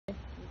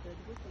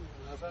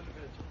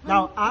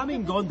Now, I'm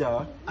in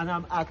Gondar, and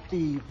I'm at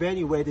the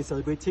venue where they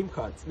celebrate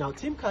Timkat. Now,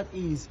 Timkat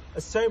is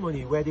a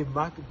ceremony where they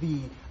mark the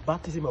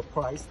baptism of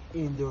Christ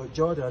in the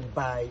Jordan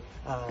by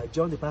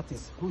John the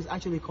Baptist, who's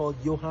actually called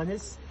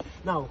Johannes.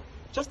 Now,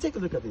 just take a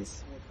look at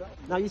this.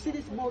 Now, you see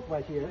this moat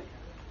right here?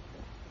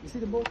 You see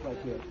the moat right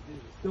here?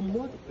 The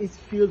moat is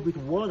filled with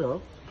water.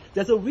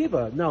 There's a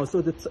river now, so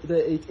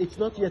it's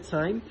not yet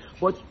time,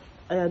 but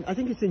I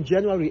think it's in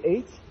January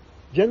 8th.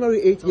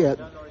 January 8th, yeah.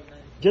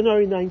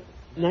 January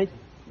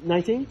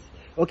 19th?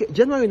 Okay,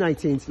 January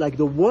 19th, like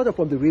the water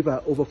from the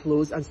river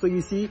overflows, and so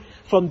you see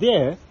from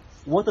there,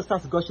 water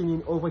starts gushing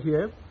in over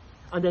here,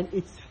 and then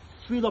it's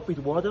filled up with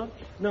water.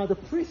 Now the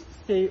priests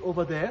stay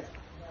over there.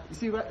 You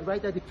see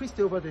right there, the priests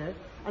stay over there,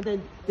 and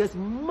then there's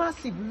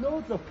massive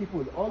loads of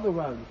people all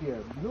around here.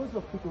 Loads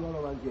of people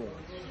all around here.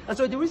 And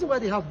so the reason why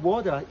they have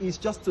water is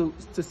just to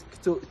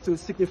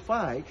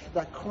signify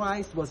that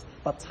Christ was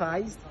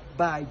baptized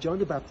by John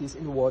the Baptist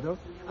in water,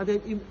 and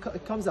then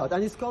it comes out,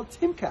 and it's called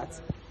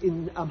Timkat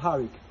in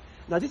Amharic.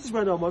 Now this is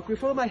Random Mockery.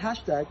 Follow my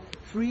hashtag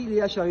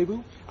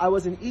 #FreeLeahSharibu. I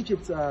was in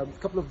Egypt a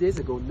couple of days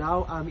ago.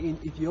 Now I'm in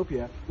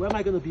Ethiopia. Where am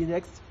I going to be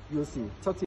next? You'll see. Talk to you.